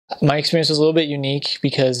My experience was a little bit unique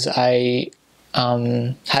because I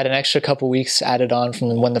had an extra couple weeks added on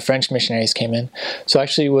from when the French missionaries came in. So I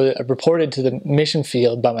actually reported to the mission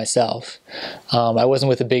field by myself. I wasn't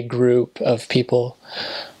with a big group of people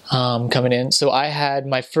coming in. So I had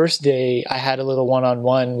my first day, I had a little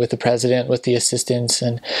one-on-one with the president, with the assistants,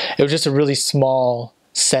 and it was just a really small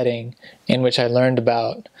setting in which I learned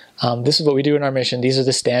about this is what we do in our mission, these are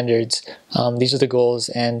the standards, these are the goals,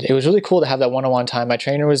 and it was really cool to have that one-on-one time. My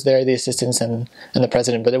trainer was there, the assistants, and the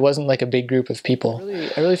president, but it wasn't like a big group of people.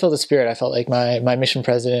 I really felt the spirit. I felt like my mission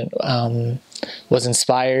president was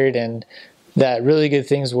inspired, and that really good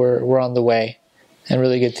things were on the way, and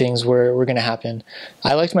really good things were going to happen.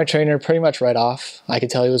 I liked my trainer pretty much right off. I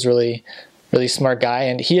could tell he was really smart guy,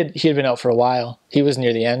 and he had been out for a while. He was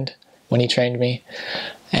near the end when he trained me.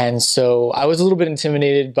 And so I was a little bit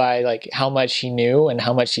intimidated by like how much he knew and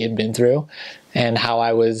how much he had been through, and how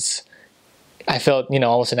I felt,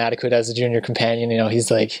 almost inadequate as a junior companion. He's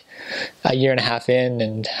like a year and a half in,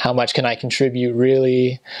 and how much can I contribute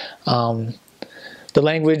really? The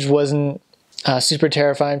language wasn't super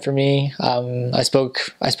terrifying for me. I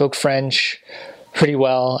spoke French pretty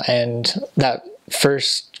well, and that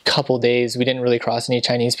first couple days we didn't really cross any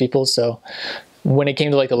Chinese people, so when it came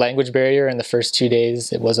to like the language barrier in the first 2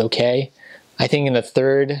 days, it was okay. I think in the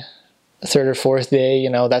third or fourth day,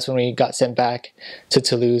 that's when we got sent back to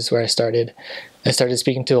Toulouse, where I started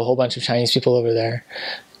speaking to a whole bunch of Chinese people over there.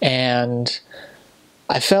 And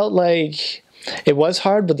I felt like it was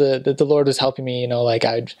hard, but the Lord was helping me. Like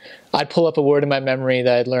I'd pull up a word in my memory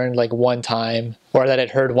that I'd learned like one time, or that I'd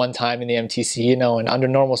heard one time in the MTC, and under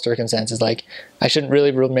normal circumstances, like I shouldn't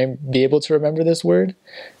really be able to remember this word,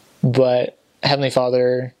 but Heavenly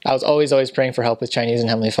Father, I was always praying for help with Chinese, and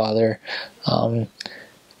Heavenly Father kind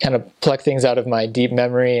of plucked things out of my deep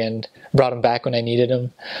memory and brought them back when I needed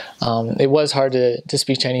them. It was hard to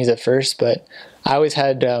speak Chinese at first, but I always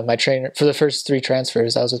had my trainer for the first 3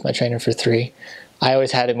 transfers. I was with my trainer for 3. I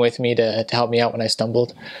always had him with me to help me out when I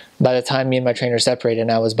stumbled. By the time me and my trainer separated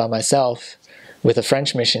and I was by myself with a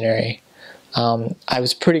French missionary, I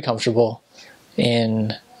was pretty comfortable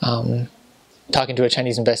in talking to a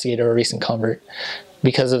Chinese investigator or a recent convert,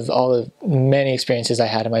 because of all the many experiences I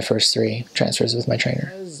had in my first 3 transfers with my trainer.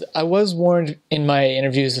 I was warned in my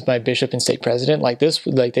interviews with my bishop and stake president, like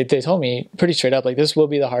they told me pretty straight up, like this will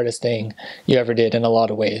be the hardest thing you ever did in a lot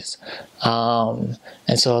of ways. And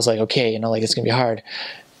so I was like, okay, like it's gonna be hard.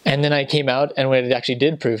 And then I came out, and when it actually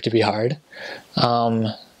did prove to be hard,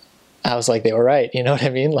 I was like, they were right. You know what I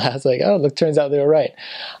mean? I was like, oh, look, turns out they were right.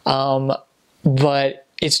 But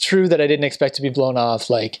it's true that I didn't expect to be blown off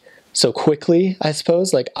like so quickly, I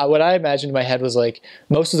suppose. Like what I imagined in my head was like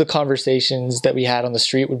most of the conversations that we had on the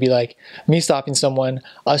street would be like me stopping someone,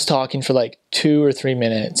 us talking for like 2 or 3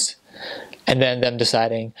 minutes, and then them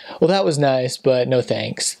deciding, well, that was nice, but no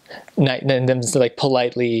thanks. And then them like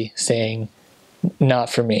politely saying,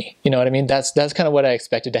 not for me. You know what I mean? That's kind of what I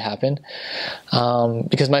expected to happen,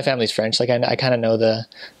 because my family's French. Like I kind of know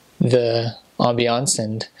the ambiance,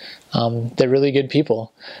 and they're really good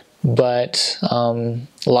people, but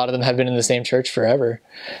a lot of them have been in the same church forever,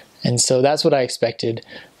 and so that's what I expected.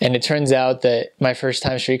 And it turns out that my first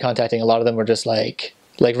time street contacting, a lot of them were just like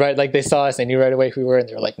they saw us, they knew right away who we were, and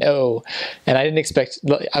they were like, no. And I didn't expect,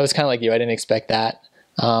 I was kind of like you, I didn't expect that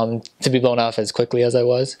to be blown off as quickly as I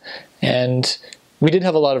was. And we did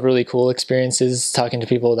have a lot of really cool experiences talking to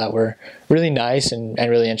people that were really nice and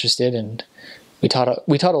really interested, and we taught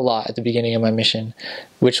a lot at the beginning of my mission,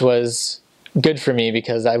 which was good for me,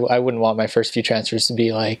 because I wouldn't want my first few transfers to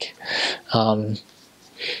be like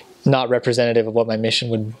not representative of what my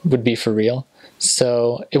mission would be for real.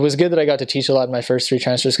 So it was good that I got to teach a lot in my first 3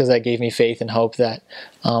 transfers, because that gave me faith and hope that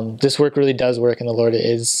this work really does work, and the Lord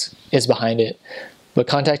is behind it. But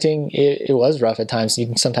contacting, it was rough at times. You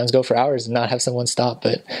can sometimes go for hours and not have someone stop,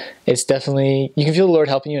 but it's definitely, you can feel the Lord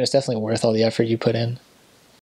helping you, and it's definitely worth all the effort you put in.